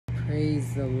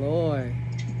Praise the Lord.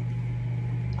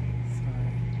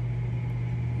 Sorry.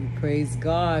 We praise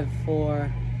God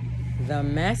for the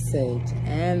message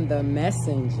and the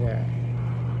messenger.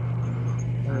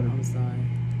 Oh, I'm sorry.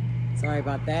 Sorry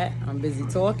about that. I'm busy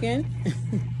talking.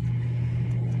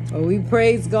 But we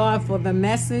praise God for the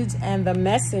message and the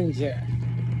messenger.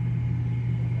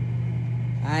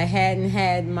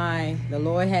 The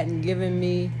Lord hadn't given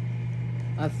me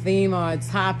a theme or a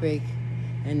topic,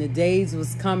 and the days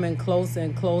was coming closer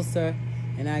and closer,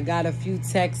 and I got a few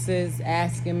texts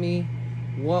asking me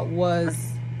what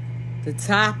was the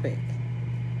topic.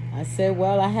 I said,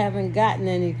 well, I haven't gotten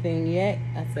anything yet.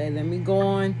 I said, let me go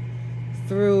on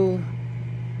through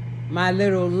my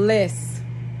little list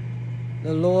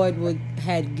the Lord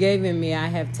had given me. I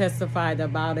have testified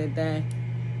about it that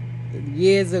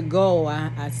years ago,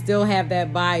 I still have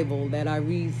that Bible that I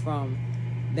read from,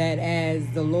 that as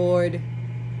the Lord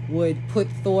would put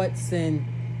thoughts in,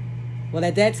 well,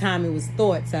 at that time it was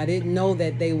thoughts. I didn't know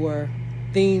that they were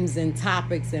themes and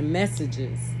topics and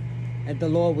messages that the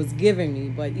Lord was giving me.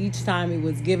 But each time it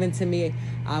was given to me,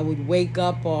 I would wake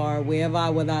up or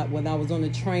wherever whether I was on the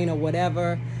train or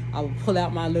whatever, I would pull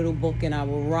out my little book and I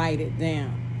would write it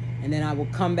down. And then I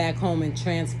would come back home and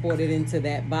transport it into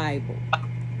that Bible.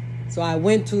 So I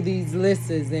went to these lists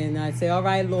and I say, all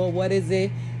right, Lord, what is it?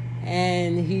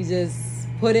 And he just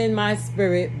put in my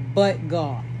spirit, but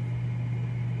God.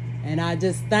 And I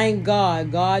just thank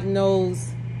God. God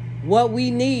knows what we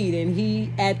need. And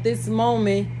he, at this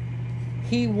moment,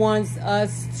 he wants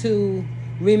us to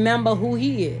remember who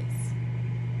he is.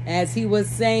 As he was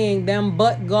saying, them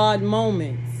but God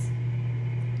moments.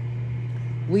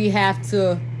 We have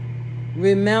to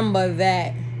remember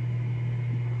that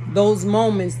those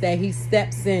moments that he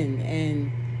steps in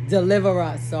and deliver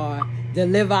us or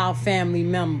deliver our family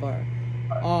member.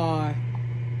 Or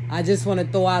I just want to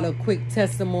throw out a quick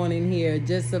testimony in here.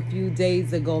 Just a few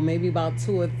days ago, maybe about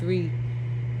 2 or 3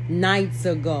 nights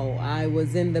ago, I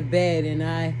was in the bed and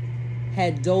I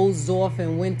had dozed off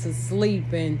and went to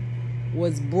sleep and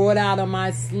was brought out of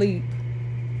my sleep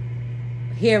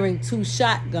hearing 2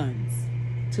 shotguns.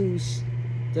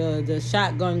 The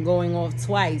shotgun going off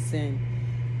twice, and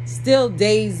still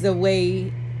dazed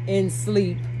away in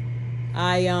sleep.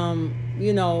 My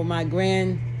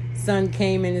grandson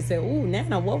came in and said, "Ooh,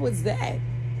 Nana, what was that?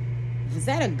 Was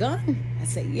that a gun?" I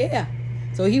said, "Yeah."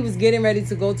 So he was getting ready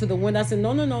to go to the window. I said,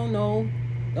 no,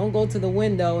 don't go to the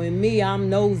window. And me, I'm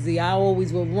nosy. I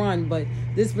always would run. But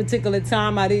this particular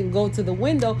time, I didn't go to the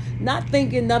window, not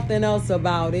thinking nothing else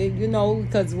about it,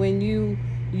 because when you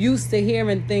used to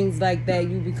hearing things like that,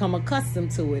 you become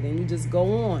accustomed to it and you just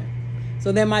go on.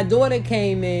 So then my daughter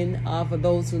came in, for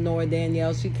those who know her,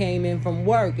 Danielle, she came in from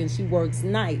work and she works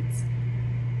nights.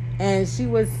 And she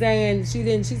was saying, she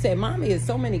said, "Mommy, there's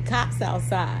so many cops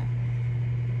outside."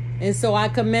 And so I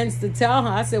commenced to tell her,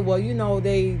 I said, well,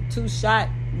 they 2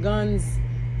 shotguns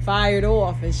fired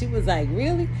off. And she was like,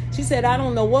 really? She said, I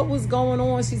don't know what was going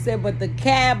on. She said, but the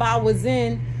cab I was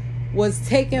in was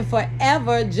taking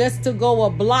forever just to go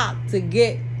a block to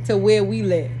get to where we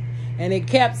live. And it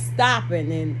kept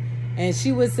stopping. And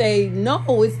she would say,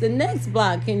 no, it's the next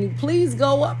block. Can you please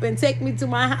go up and take me to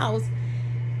my house?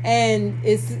 And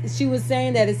she was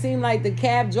saying that it seemed like the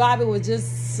cab driver was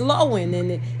just slowing.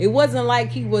 And it wasn't like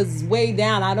he was way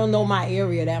down. I don't know my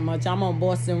area that much. I'm on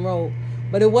Boston Road.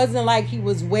 But it wasn't like he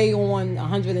was way on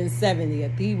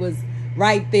 170th. He was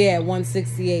right there at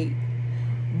 168.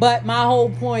 But my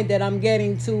whole point that I'm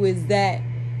getting to is that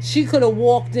she could have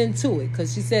walked into it.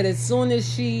 Because she said as soon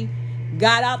as she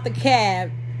got out the cab,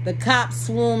 the cops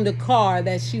swarmed the car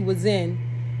that she was in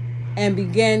and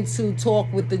began to talk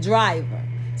with the driver.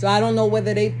 So I don't know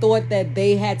whether they thought that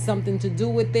they had something to do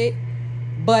with it,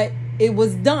 but it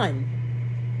was done.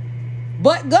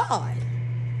 But God,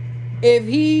 if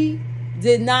he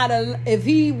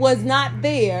was not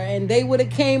there and they would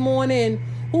have came on in,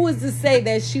 who is to say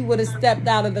that she would have stepped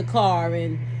out of the car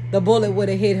and the bullet would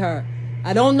have hit her?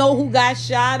 I don't know who got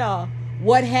shot or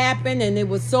what happened, and it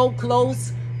was so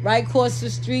close. Right across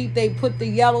the street, they put the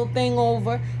yellow thing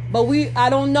over. But I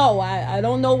don't know. I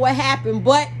don't know what happened.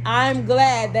 But I'm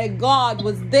glad that God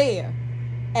was there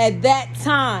at that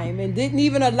time and didn't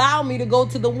even allow me to go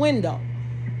to the window.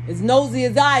 As nosy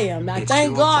as I am. I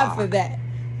thank God for that.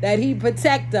 That he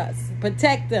protect us.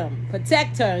 Protect them.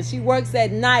 Protect her. And she works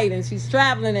at night and she's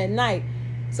traveling at night.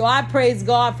 So I praise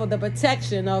God for the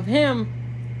protection of him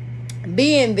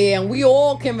being there. And we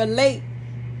all can relate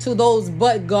to those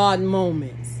but God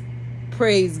moments.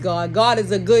 Praise God. God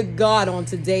is a good God on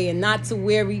today, and not to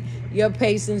weary your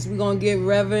patience. We're going to give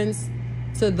reverence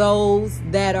to those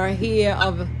that are here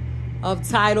of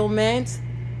titlement.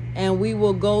 and we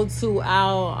will go to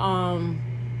our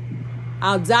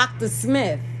Dr.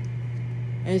 Smith,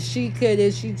 and she could,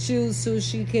 if she choose to,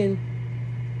 she can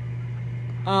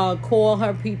call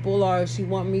her people, or if she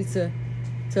want me to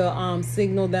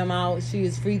signal them out, she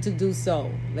is free to do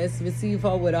so. Let's receive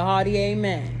her with a hearty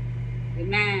amen.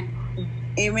 Amen.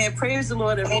 Amen. Praise the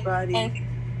Lord, everybody.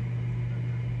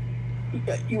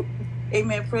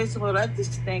 Amen. Praise the Lord. I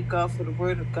just thank God for the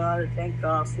word of God. I thank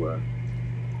God for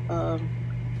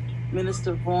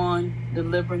Minister Vaughn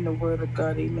delivering the word of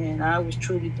God. Amen. I was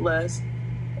truly blessed.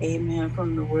 Amen.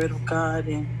 From the word of God.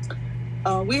 And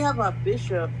we have our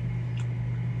Bishop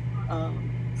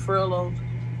Furlow.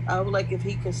 I would like if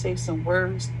he could say some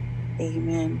words.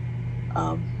 Amen.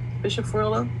 Bishop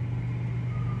Furlow.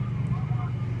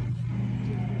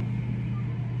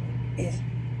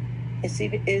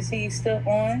 Is he still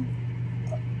on?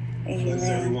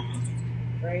 Amen.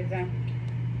 Praise him.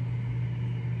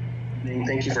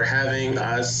 Thank you for having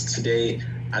us today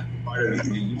at part of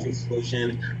the Youth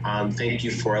Explosion. Thank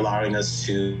you for allowing us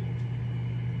to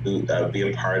be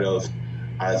a part of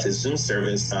the Zoom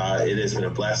service. It has been a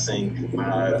blessing.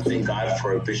 Thank God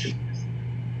for Bishop,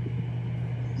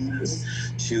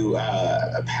 to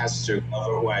Pastor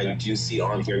Glover, who I do see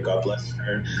on here. God bless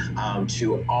her.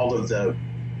 To all of the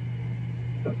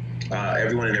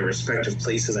everyone in their respective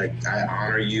places, I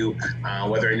honor you,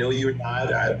 whether I know you or not,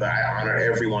 but I honor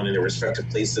everyone in their respective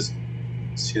places.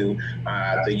 To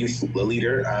the youth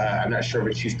leader, I'm not sure of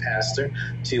a chief pastor,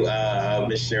 to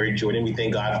Missionary Jordan, we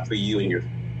thank God for you and your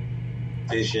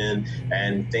vision,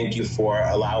 and thank you for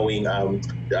allowing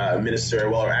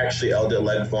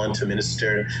Elder-elect Vaughn to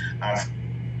minister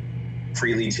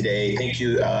freely today. Thank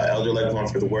you, Elder-elect Vaughn,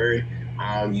 for the word.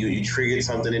 You triggered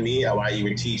something in me while you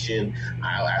were teaching.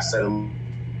 I started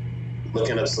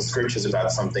looking up some scriptures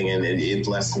about something, and it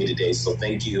blessed me today. So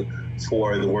thank you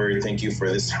for the word. Thank you for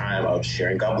this time of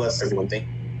sharing. God bless everyone. Thank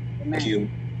you.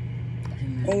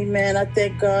 Amen. I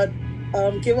thank God.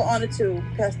 Give honor to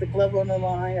Pastor Glover on the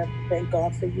line. I thank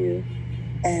God for you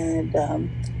and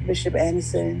Bishop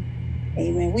Anderson.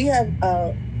 Amen. We have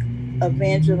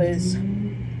Evangelist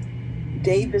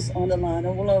Davis on the line.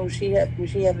 I don't know if she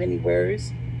have any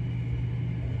words.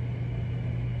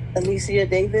 Alicia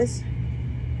Davis.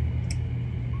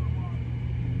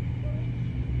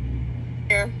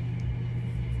 Here.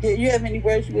 You have any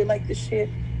words you would like to share?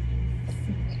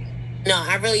 No,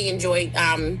 I really enjoyed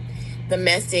the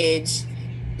message.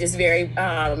 Just very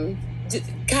kind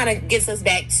of gets us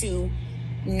back to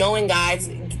knowing God's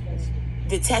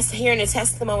hearing the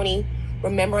testimony,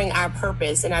 remembering our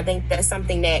purpose. And I think that's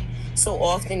something that so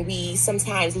often we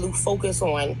sometimes lose focus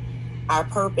on our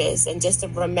purpose, and just to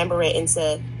remember it and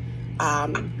to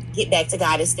get back to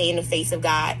God and stay in the face of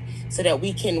God so that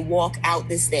we can walk out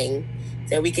this thing.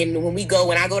 That we can,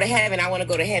 when I go to heaven, I want to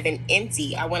go to heaven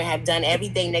empty. I want to have done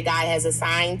everything that God has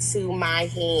assigned to my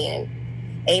hand.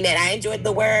 Amen. I enjoyed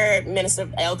the word, Minister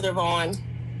Elder Vaughn.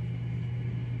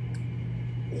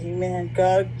 Amen.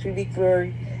 God to be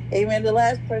glory. Amen. The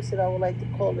last person I would like to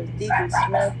call is Deacon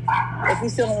Smith. If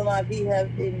he's still on the line, do you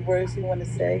have any words you want to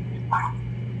say?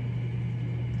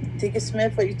 Deacon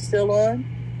Smith, are you still on?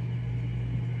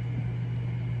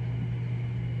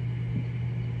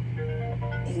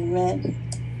 Amen.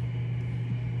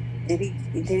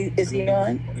 Is he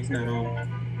on? He's not on.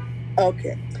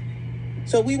 Okay.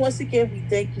 So we once again, we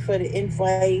thank you for the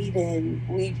invite, and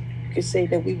we could say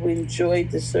that we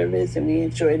enjoyed the service and we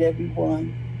enjoyed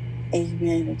everyone.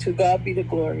 Amen. And to God be the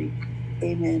glory.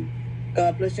 Amen.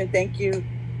 God bless you. Thank you,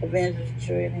 Evangelist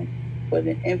Jordan, for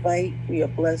the invite. We are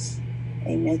blessed,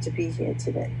 amen, to be here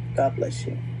today. God bless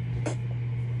you.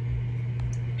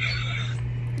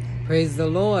 Praise the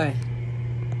Lord.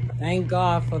 Thank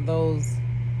God for those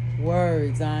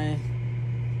words. I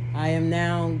am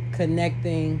now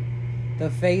connecting the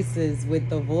faces with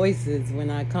the voices when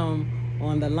I come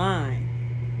on the line.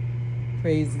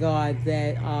 Praise God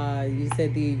that you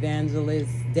said the Evangelist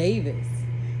Davis.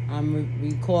 I'm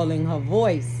recalling her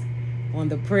voice on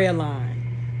the prayer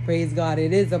line. Praise God.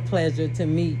 It is a pleasure to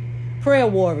meet prayer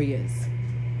warriors.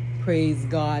 Praise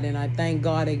God. And I thank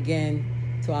God again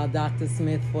to our Dr.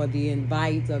 Smith for the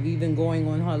invite of even going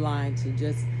on her line to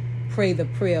just pray the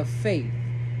prayer of faith.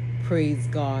 Praise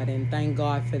God, and thank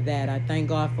God for that. I thank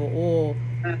God for all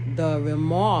the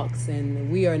remarks,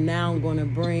 and we are now going to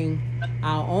bring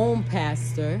our own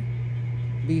pastor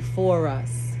before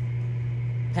us,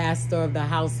 pastor of the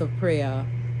house of prayer,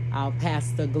 our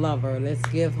Pastor Glover. Let's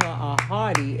give her a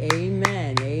hearty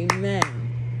amen. Amen.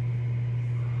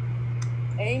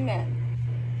 Amen.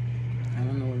 I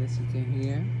don't know unless you can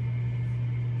hear.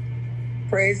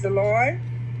 Praise the Lord.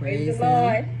 Praise the him.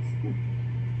 Lord.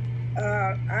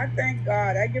 I thank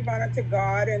God. I give honor to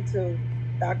God and to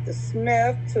Dr.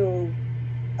 Smith, to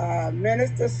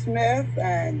Minister Smith,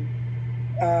 and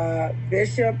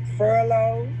Bishop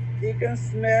Furlow, Deacon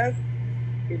Smith,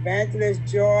 Evangelist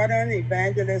Jordan,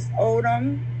 Evangelist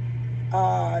Odom,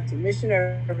 to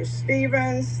Missionary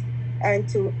Stevens, and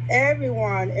to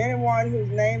anyone whose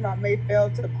name I may fail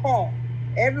to call,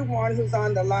 everyone who's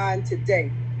on the line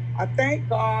today. I thank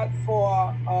God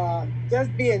for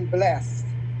just being blessed.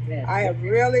 Yes. I have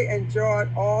really enjoyed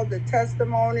all the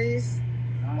testimonies,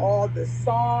 all the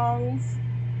songs,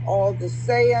 all the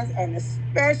sayings, and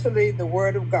especially the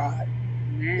Word of God.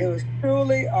 Amen. It was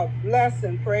truly a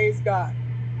blessing, praise God.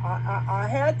 I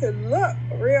had to look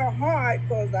real hard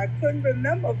because I couldn't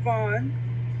remember Vaughn.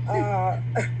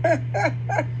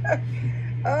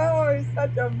 Oh, he's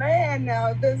such a man now.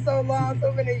 It's been so long,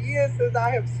 so many years since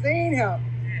I have seen him.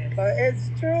 But it's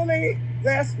truly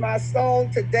blessed my soul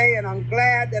today, and I'm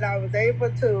glad that I was able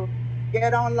to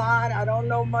get online. I don't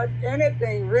know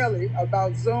anything really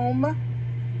about Zoom,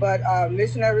 but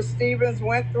Missionary Stevens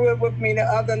went through it with me the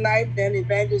other night. Then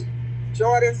Evangelist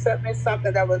Jordan sent me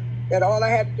something that all I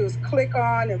had to do is click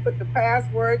on and put the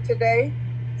password today.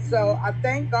 So I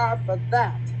thank God for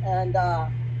that. And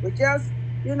we just,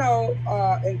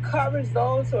 encourage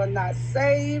those who are not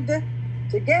saved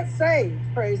to get saved.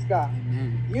 Praise God.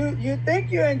 Amen. You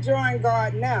think you're enjoying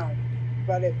God now,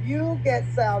 but if you get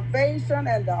salvation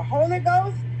and the Holy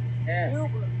Ghost, yes, you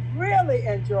will really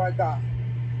enjoy God.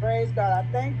 Praise God.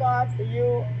 I thank God for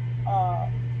you,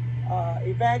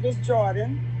 Evangelist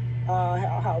Jordan,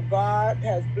 how God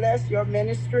has blessed your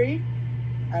ministry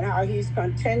and how he's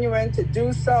continuing to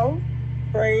do so.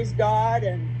 Praise God.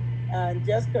 And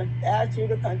just ask you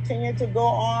to continue to go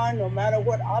on no matter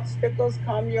what obstacles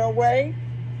come your way.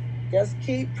 Just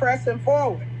keep pressing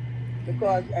forward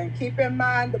and keep in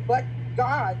mind the but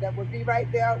God that will be right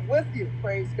there with you.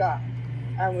 Praise God.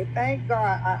 And we thank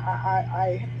God.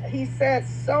 He said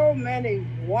so many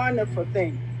wonderful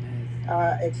things,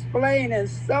 explaining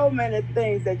so many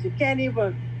things that you can't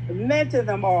even mention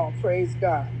them all. Praise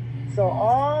God. So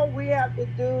all we have to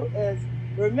do is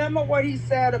remember what he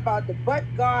said about the but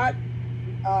God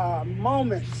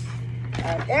moments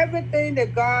and everything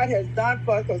that God has done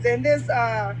for us. Because in this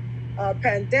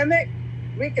pandemic,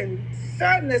 we can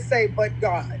certainly say but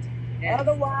God. Yes.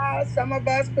 Otherwise, some of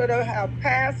us could have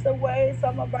passed away.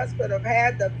 Some of us could have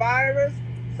had the virus.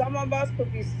 Some of us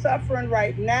could be suffering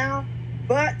right now.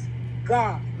 But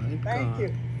God. Thank you.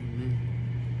 Amen.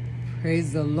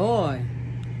 Praise the Lord.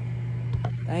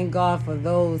 Thank God for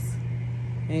those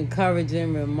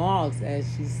encouraging remarks, as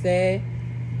she said.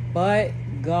 But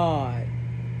God.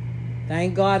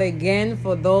 Thank God again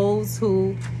for those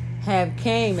who have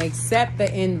accept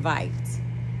the invite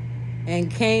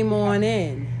and came on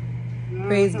in. Mm-hmm.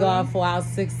 Praise God for our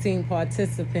 16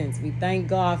 participants. We thank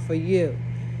God for you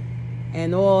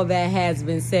and all that has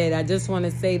been said. I just want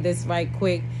to say this right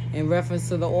quick in reference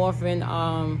to the offering.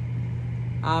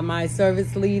 My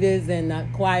service leaders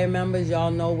and choir members,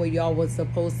 y'all know what y'all was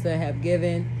supposed to have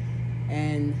given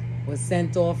and was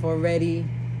sent off already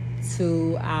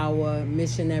to our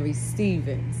missionary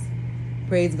Stevens.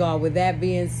 Praise God. With that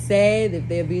being said, if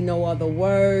there be no other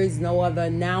words, no other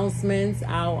announcements,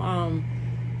 our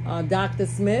Dr.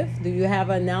 Smith, do you have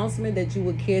an announcement that you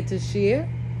would care to share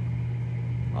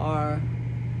or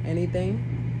anything?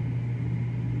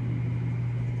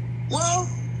 Well,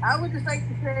 I would just like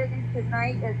to say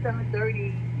tonight at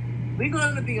 7:30, we're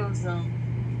going to be on Zoom.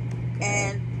 Okay.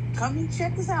 And come and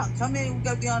check us out. Come in. We're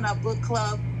going to be on our book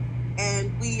club.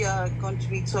 And we are going to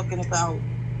be talking about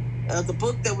the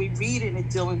book that we're reading and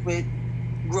dealing with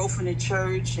growth in the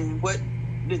church, and what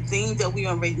the thing that we're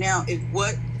on right now is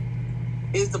what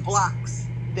is the blocks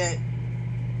that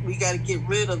we got to get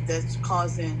rid of that's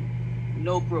causing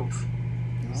no growth.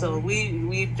 Oh. So we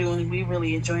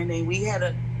really enjoying it. We had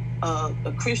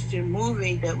a Christian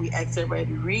movie that we actually ready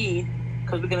to read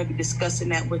because we're going to be discussing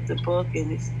that with the book,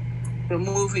 and the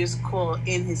movie is called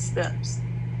In His Steps.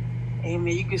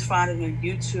 Amen. You can find it on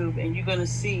YouTube, and you're going to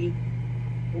see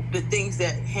the things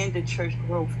that hinder church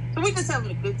growth. So we're just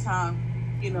having a good time,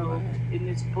 in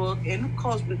this book, and of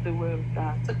course with the Word of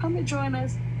God. So come and join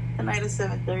us tonight at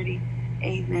 7:30.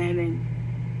 Amen.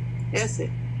 And that's it.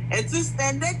 It's just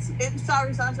that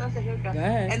sorry, here we go. Go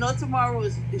ahead. And on tomorrow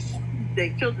is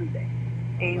Children's Day.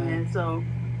 Amen. Wow. So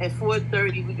at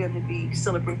 4:30 we're going to be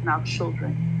celebrating our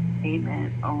children.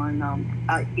 Amen. On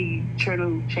our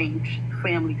Eternal Change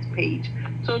Families page.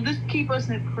 So just keep us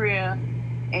in prayer.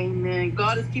 Amen.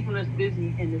 God is keeping us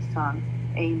busy in this time.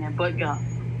 Amen. But God.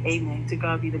 Amen. To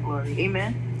God be the glory.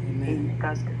 Amen. Amen.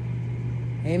 God's good.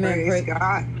 Amen. Praise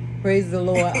God. Praise the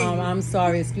Lord. I'm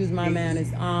sorry, excuse my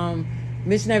manners.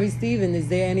 Missionary Stephen, is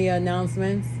there any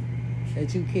announcements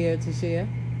that you care to share?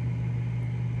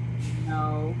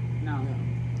 No.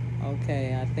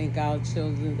 Okay, I think our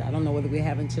children, I don't know whether we're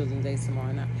having Children's Day tomorrow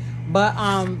or not. But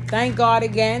thank God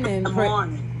again and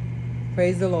morning.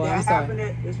 Praise the Lord. I'm sorry.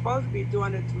 They're supposed to be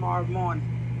doing it tomorrow morning.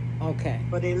 Okay.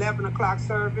 For the 11 o'clock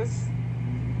service.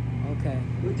 Okay.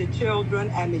 With the children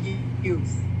and the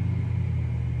youth.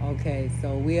 Okay,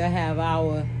 so we'll have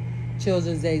our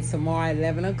Children's Day tomorrow at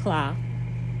 11 o'clock.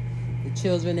 The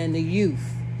children and the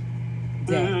youth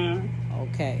day. Mm-hmm.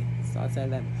 Okay, starts at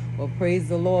 11. Well, praise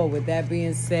the Lord. With that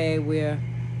being said, we're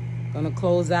going to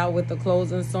close out with the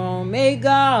closing song. May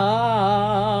God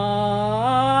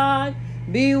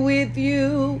be with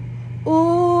you.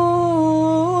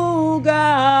 Ooh,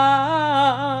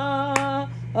 God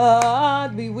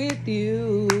be with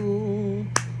you.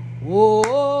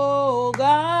 Oh,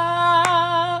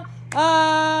 God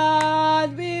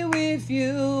be with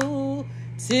you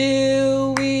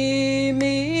till we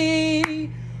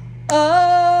meet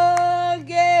again.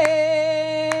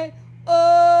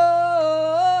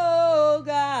 Oh,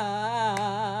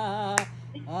 God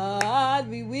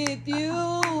be with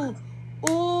you.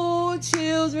 Oh,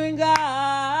 children,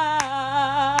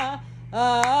 God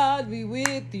be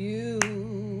with you.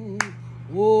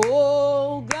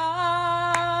 Oh,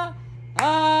 God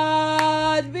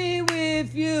be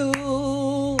with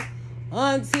you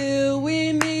until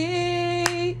we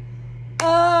meet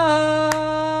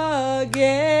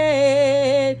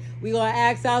again. We're going to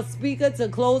ask our speaker to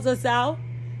close us out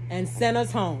and send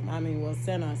us home.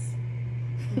 Send us.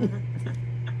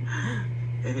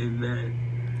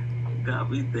 Amen. God,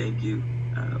 we thank you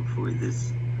for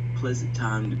this pleasant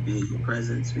time to be in your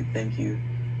presence. We thank you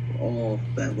for all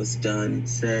that was done and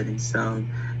said and sung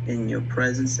in your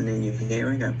presence and in your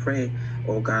hearing. I pray,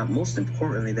 oh God, most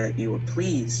importantly, that you are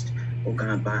pleased, oh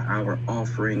God, by our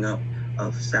offering up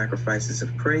of sacrifices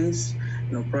of praise.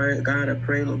 God, I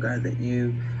pray, Lord God, that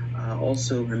you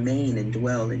also remain and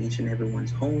dwell in each and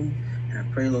everyone's home. And I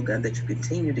pray, Lord God, that you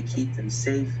continue to keep them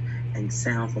safe and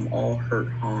sound from all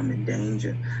hurt, harm, and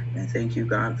danger. And I thank you,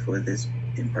 God, for this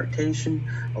impartation,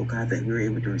 oh God, that we're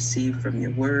able to receive from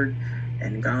your word.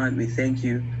 And God, we thank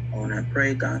you, and I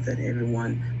pray, God, that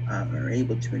everyone are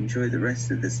able to enjoy the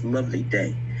rest of this lovely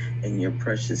day. In your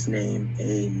precious name,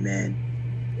 amen.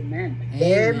 Amen.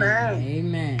 Amen.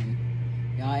 Amen.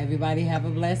 Y'all, everybody have a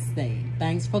blessed day.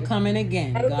 Thanks for coming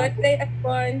again. Have a blessed day,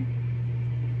 everyone.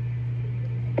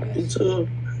 You too.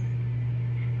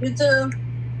 You too.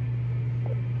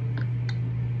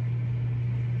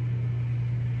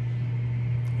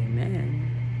 Amen.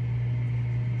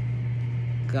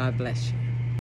 God bless you.